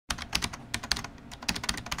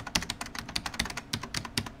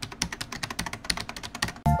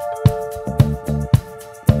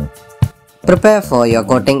Prepare for your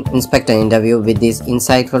coating inspector interview with these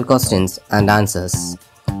insightful questions and answers,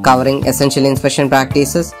 covering essential inspection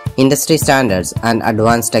practices, industry standards, and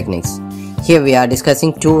advanced techniques. Here we are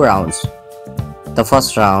discussing 2 rounds. The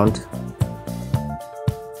first round,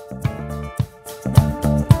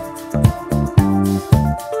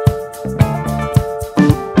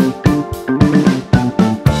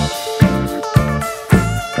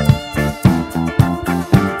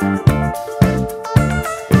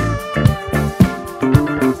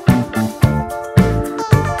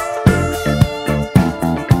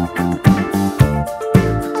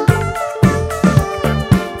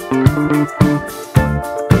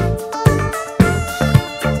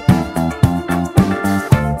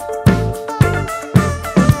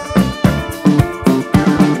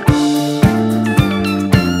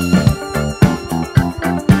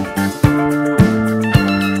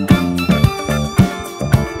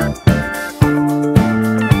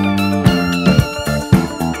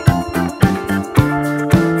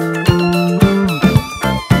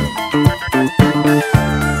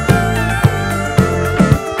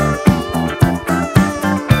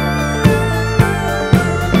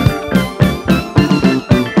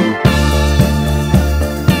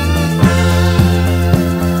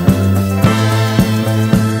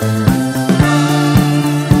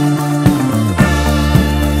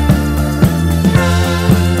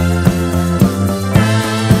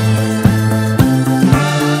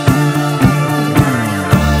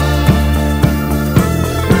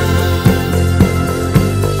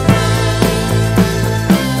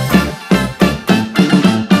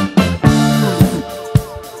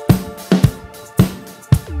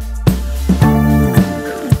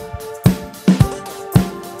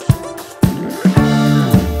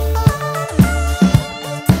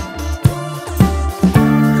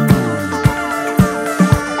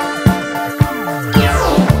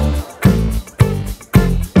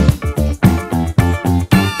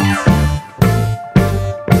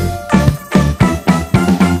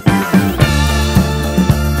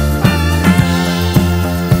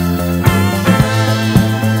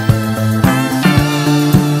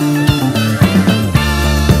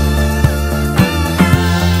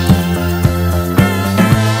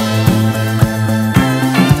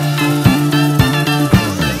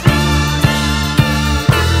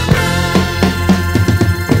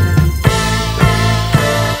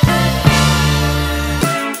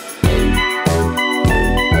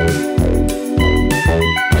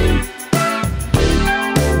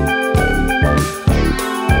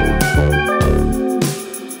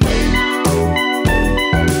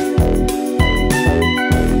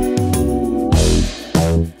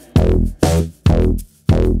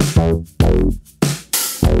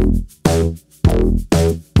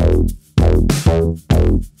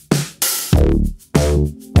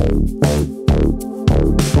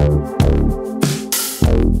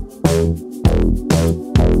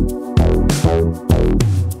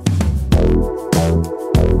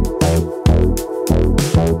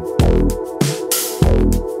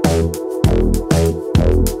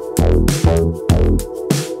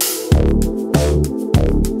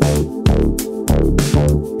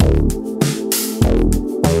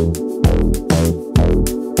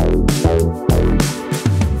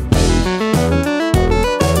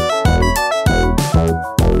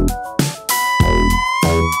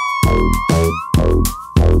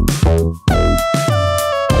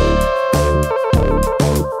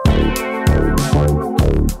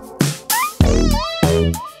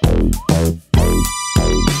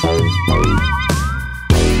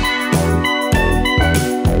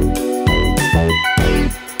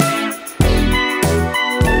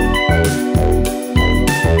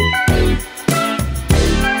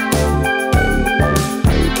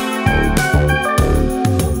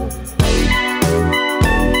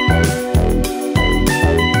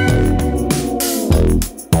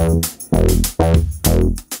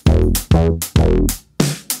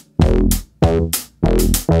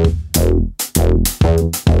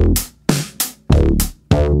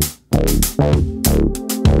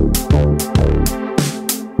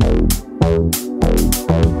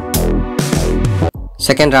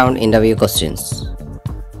 second round interview questions.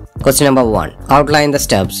 Question number 1. Outline the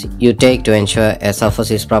steps you take to ensure a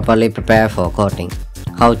surface is properly prepared for coating.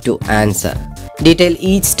 How to answer. Detail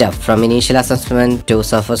each step from initial assessment to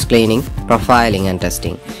surface cleaning, profiling and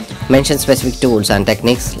testing. Mention specific tools and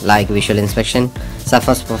techniques like visual inspection,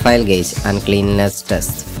 surface profile gauge and cleanliness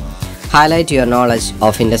tests. Highlight your knowledge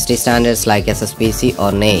of industry standards like SSPC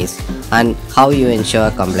or NACE and how you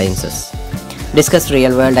ensure compliances. Discuss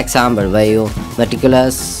real-world example where your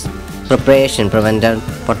meticulous preparation prevented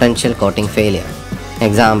potential coating failure.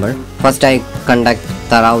 Example, first I conduct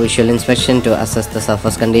thorough visual inspection to assess the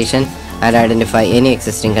surface condition and identify any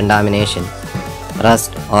existing contamination,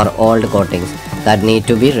 rust or old coatings that need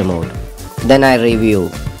to be removed. Then I review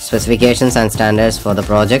specifications and standards for the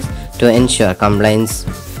project to ensure compliance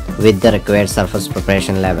with the required surface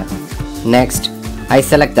preparation level. Next, I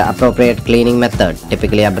select the appropriate cleaning method,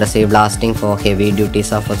 typically abrasive blasting for heavy duty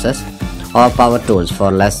surfaces or power tools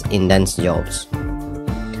for less intense jobs.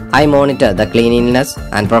 I monitor the cleanliness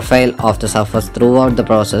and profile of the surface throughout the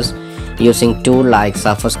process using tools like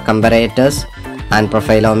surface comparators and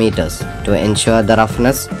profilometers to ensure the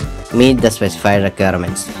roughness meet the specified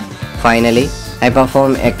requirements. Finally, I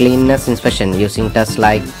perform a cleanliness inspection using tests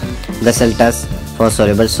like vessel test for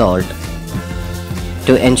soluble salt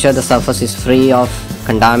to ensure the surface is free of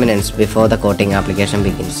contaminants before the coating application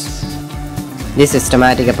begins. This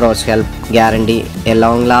systematic approach helps guarantee a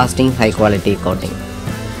long-lasting, high-quality coating.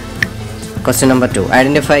 Question number 2.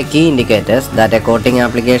 Identify key indicators that a coating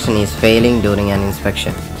application is failing during an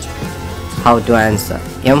inspection. How to answer.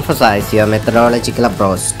 Emphasize your methodological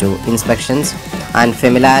approach to inspections and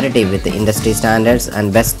familiarity with industry standards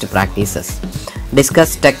and best practices.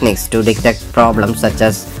 Discuss techniques to detect problems such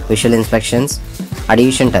as visual inspections,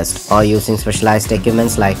 adhesion tests, or using specialized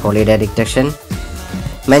equipments like holiday detection.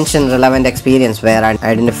 Mention relevant experience where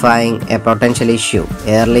identifying a potential issue,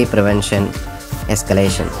 early prevention,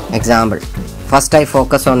 escalation. Example, first I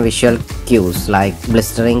focus on visual cues like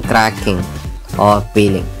blistering, cracking, or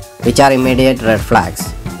peeling, which are immediate red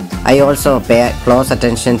flags. I also pay close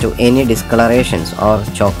attention to any discolorations or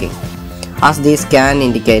choking, as these can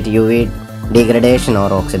indicate UV degradation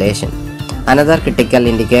or oxidation. Another critical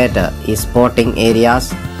indicator is spotting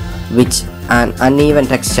areas which an uneven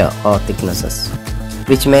texture or thicknesses,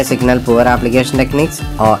 which may signal poor application techniques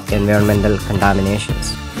or environmental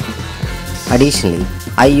contaminations. Additionally,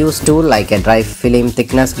 I use tools like a dry film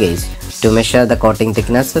thickness gauge to measure the coating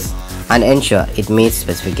thicknesses and ensure it meets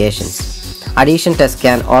specifications. Adhesion tests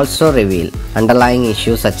can also reveal underlying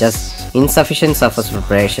issues such as insufficient surface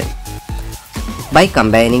preparation. By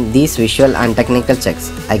combining these visual and technical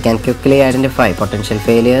checks, I can quickly identify potential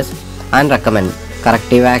failures and recommend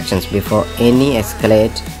corrective actions before any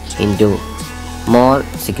escalate into more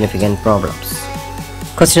significant problems.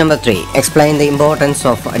 Question number 3. Explain the importance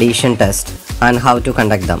of adhesion tests and how to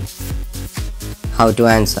conduct them. How to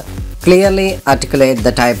answer. Clearly articulate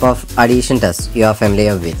the type of adhesion test you are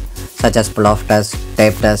familiar with, such as pull-off test,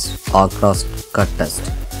 tape test, or cross-cut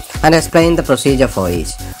test, and explain the procedure for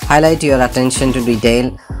each. Highlight your attention to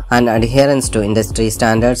detail and adherence to industry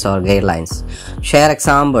standards or guidelines. Share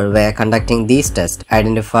example where conducting these tests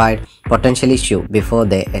identified potential issue before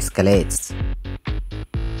they escalate.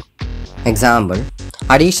 Example,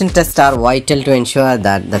 adhesion tests are vital to ensure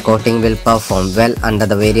that the coating will perform well under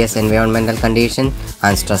the various environmental conditions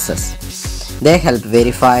and stresses. They help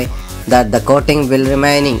verify that the coating will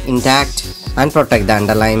remain intact and protect the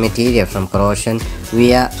underlying material from corrosion,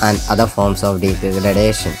 wear, and other forms of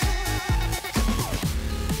degradation.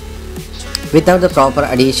 Without the proper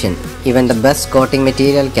adhesion, even the best coating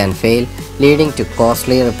material can fail, leading to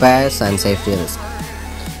costly repairs and safety risks.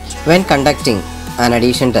 When conducting an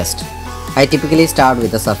adhesion test, I typically start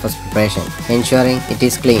with the surface preparation, ensuring it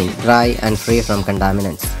is clean, dry, and free from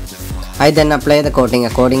contaminants. I then apply the coating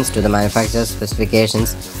according to the manufacturer's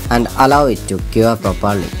specifications and allow it to cure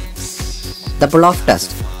properly. The pull-off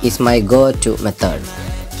test is my go-to method.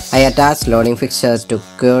 I attach loading fixtures to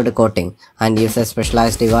cured coating and use a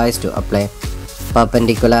specialized device to apply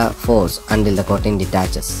perpendicular force until the coating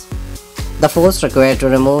detaches. The force required to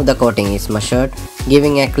remove the coating is measured,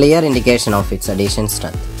 giving a clear indication of its adhesion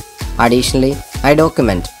strength. Additionally, I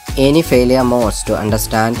document any failure modes to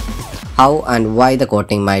understand how and why the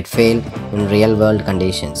coating might fail in real-world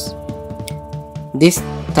conditions. This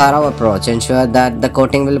thorough approach ensures that the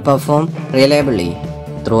coating will perform reliably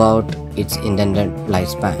throughout its intended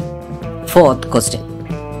lifespan. Fourth question.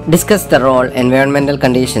 Discuss the role environmental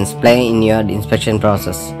conditions play in your inspection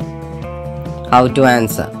process. How to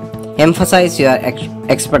answer. Emphasize your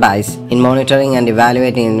expertise in monitoring and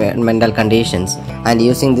evaluating environmental conditions and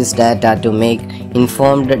using this data to make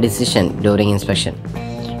informed decisions during inspection.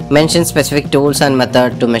 Mention specific tools and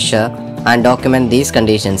methods to measure and document these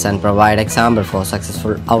conditions and provide examples for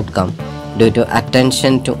successful outcome due to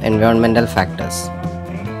attention to environmental factors.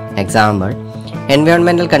 Example,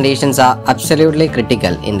 environmental conditions are absolutely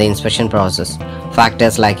critical in the inspection process.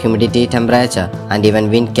 Factors like humidity, temperature, and even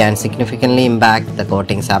wind can significantly impact the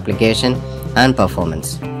coating's application and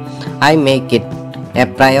performance. I make it a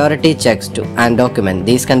priority check to and document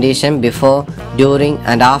these conditions before, during,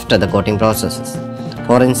 and after the coating processes.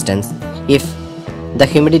 For instance, if the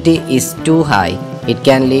humidity is too high, it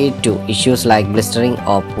can lead to issues like blistering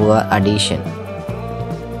or poor adhesion.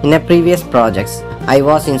 In a previous project, I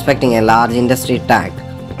was inspecting a large industry tank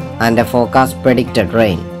and a forecast predicted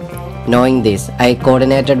rain. Knowing this, I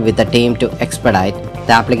coordinated with the team to expedite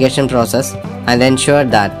the application process and ensure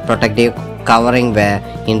that protective covering were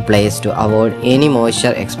in place to avoid any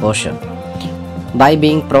moisture exposure. By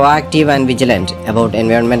being proactive and vigilant about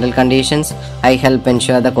environmental conditions, I help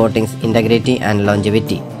ensure the coating's integrity and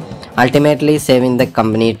longevity, ultimately saving the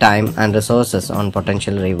company time and resources on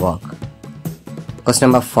potential rework.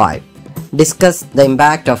 Question number 5. Discuss the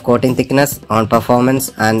impact of coating thickness on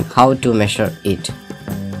performance and how to measure it.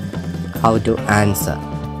 How to answer.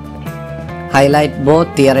 Highlight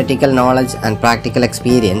both theoretical knowledge and practical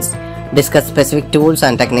experience. Discuss specific tools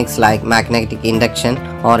and techniques like magnetic induction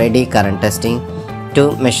or eddy current testing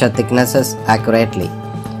to measure thicknesses accurately.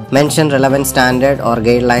 Mention relevant standard or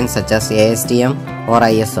guidelines such as ASTM or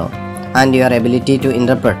ISO and your ability to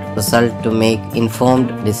interpret results to make informed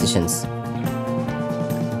decisions.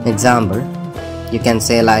 Example, you can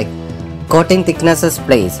say like, coating thicknesses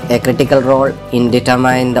plays a critical role in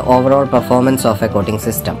determining the overall performance of a coating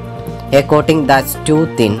system. A coating that's too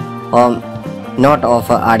thin or not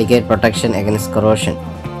offer adequate protection against corrosion,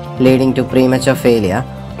 leading to premature failure,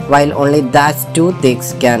 while only that's too thick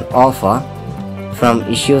can offer from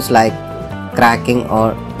issues like cracking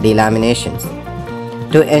or delaminations.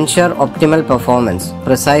 To ensure optimal performance,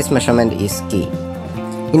 precise measurement is key.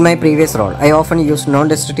 In my previous role, I often used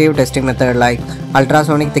non-destructive testing methods like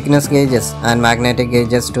ultrasonic thickness gauges and magnetic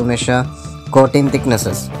gauges to measure coating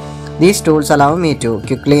thicknesses. These tools allow me to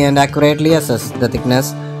quickly and accurately assess the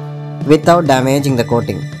thickness without damaging the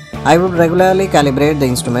coating. I would regularly calibrate the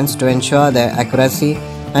instruments to ensure their accuracy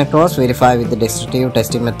and cross-verify with the destructive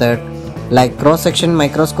testing method like cross-section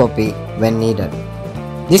microscopy when needed.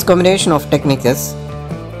 This combination of techniques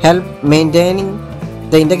help maintaining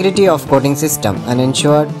the integrity of coating system and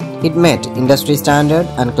ensured it met industry standard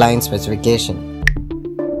and client specification.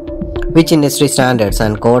 Which industry standards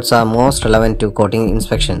and codes are most relevant to coating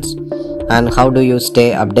inspections, and how do you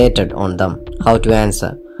stay updated on them? How to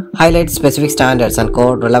answer. Highlight specific standards and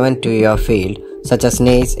code relevant to your field such as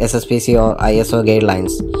NACE, SSPC or ISO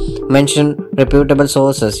guidelines. Mention reputable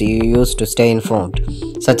sources you use to stay informed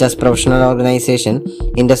such as professional organization,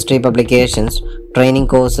 industry publications, training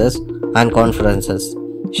courses and conferences.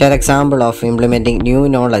 Share example of implementing new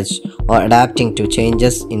knowledge or adapting to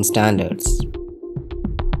changes in standards.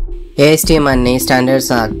 ASTM and NACE standards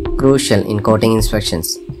are crucial in coating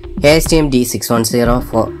inspections. ASTM D610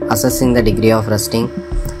 for assessing the degree of rusting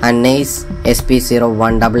and NACE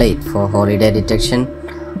SP0188 for holiday detection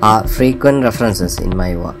are frequent references in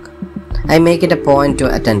my work. I make it a point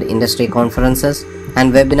to attend industry conferences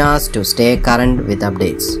and webinars to stay current with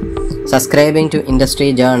updates. Subscribing to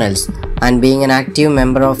industry journals and being an active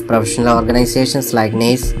member of professional organizations like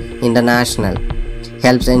NACE International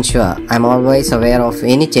helps ensure I'm always aware of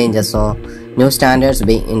any changes or new standards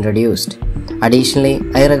being introduced. Additionally,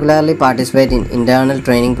 I regularly participate in internal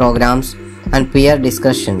training programs and peer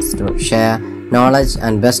discussions to share knowledge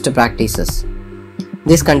and best practices.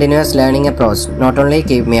 This continuous learning approach not only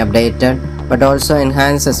keeps me updated but also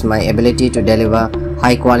enhances my ability to deliver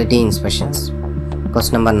high quality inspections.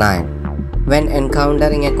 Question number 9. When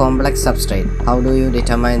encountering a complex substrate, how do you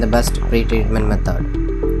determine the best pre-treatment method?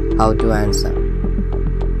 How to answer.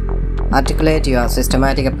 Articulate your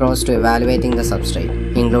systematic approach to evaluating the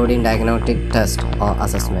substrate, including diagnostic test or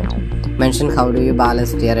assessment. Mention how do you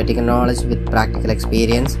balance theoretical knowledge with practical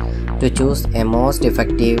experience to choose a most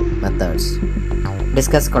effective methods.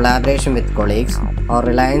 Discuss collaboration with colleagues or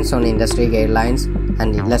reliance on industry guidelines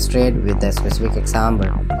and illustrate with a specific example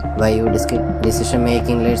where your decision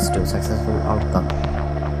making leads to successful outcome.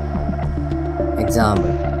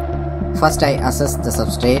 Example. First, I assess the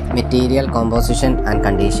substrate, material composition and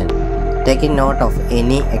condition, taking note of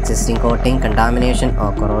any existing coating, contamination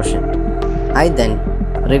or corrosion. I then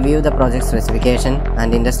review the project specification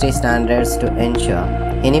and industry standards to ensure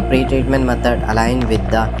any pre-treatment method aligned with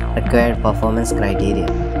the required performance criteria.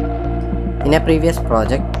 In a previous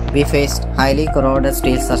project, we faced highly corroded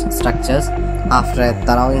steel structures. After a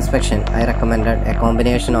thorough inspection, I recommended a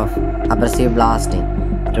combination of abrasive blasting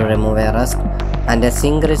to remove a rust and a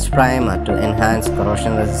zinc-rich primer to enhance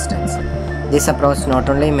corrosion resistance. This approach not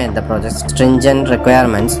only met the project's stringent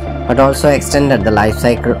requirements but also extended the life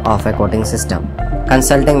cycle of a coating system.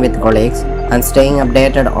 Consulting with colleagues and staying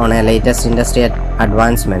updated on a latest industry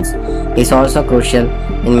advancements is also crucial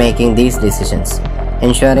in making these decisions,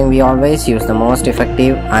 ensuring we always use the most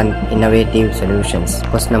effective and innovative solutions.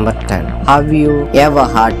 Question number 10. Have you ever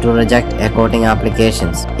had to reject a coating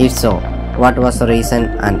applications? If so, what was the reason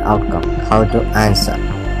and outcome, how to answer.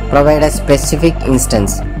 Provide a specific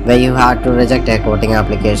instance where you had to reject a coating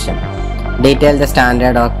application. Detail the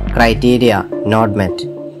standard or criteria not met,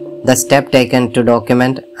 the step taken to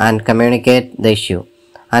document and communicate the issue,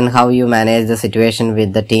 and how you manage the situation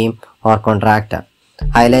with the team or contractor.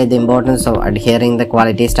 Highlight the importance of adhering the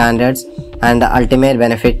quality standards and the ultimate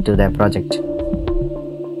benefit to the project.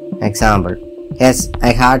 Example: yes,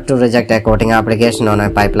 I had to reject a coating application on a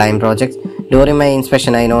pipeline project. During my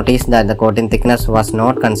inspection, I noticed that the coating thickness was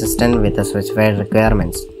not consistent with the specified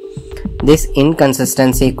requirements. This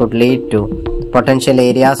inconsistency could lead to potential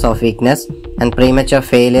areas of weakness and premature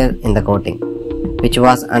failure in the coating, which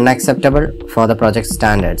was unacceptable for the project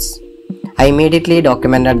standards. I immediately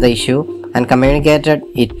documented the issue and communicated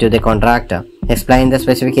it to the contractor, explained the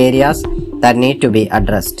specific areas that need to be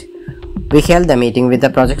addressed. We held the meeting with the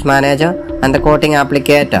project manager and the coating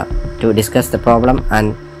applicator to discuss the problem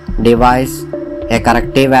and devise a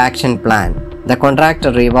corrective action plan. The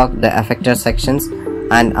contractor reworked the affected sections,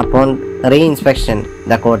 and upon re-inspection,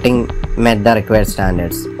 the coating met the required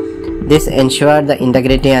standards. This ensured the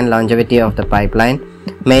integrity and longevity of the pipeline,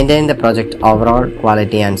 maintained the project overall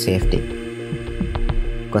quality and safety.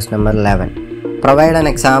 Question number 11. Provide an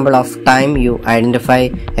example of time you identify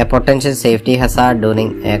a potential safety hazard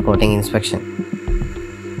during a coating inspection.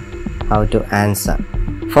 How to answer.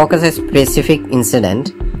 Focus a specific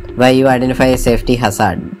incident where you identify a safety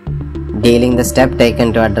hazard, dealing the step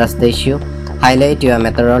taken to address the issue. Highlight your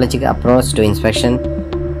methodological approach to inspection,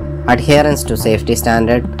 adherence to safety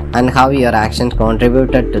standard, and how your actions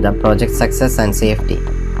contributed to the project's success and safety.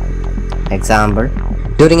 Example: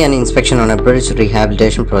 during an inspection on a bridge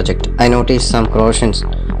rehabilitation project, I noticed some corrosions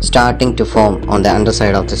starting to form on the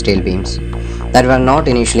underside of the steel beams that were not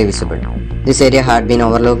initially visible. This area had been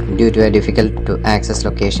overlooked due to a difficult to access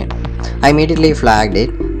location. I immediately flagged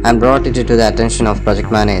it and brought it to the attention of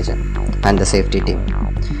project manager and the safety team.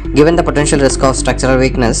 Given the potential risk of structural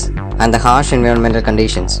weakness and the harsh environmental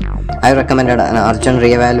conditions, I recommended an urgent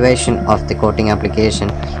re-evaluation of the coating application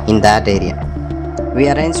in that area. We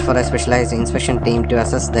arranged for a specialized inspection team to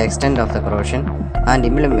assess the extent of the corrosion and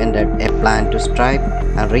implemented a plan to stripe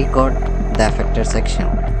and recoat the affected section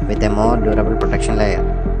with a more durable protection layer.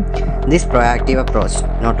 This proactive approach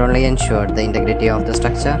not only ensured the integrity of the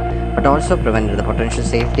structure but also prevented the potential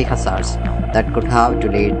safety hazards that could have to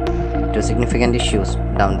lead to significant issues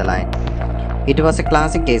down the line. It was a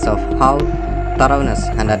classic case of how thoroughness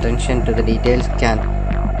and attention to the details can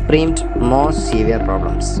prevent more severe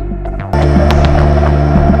problems.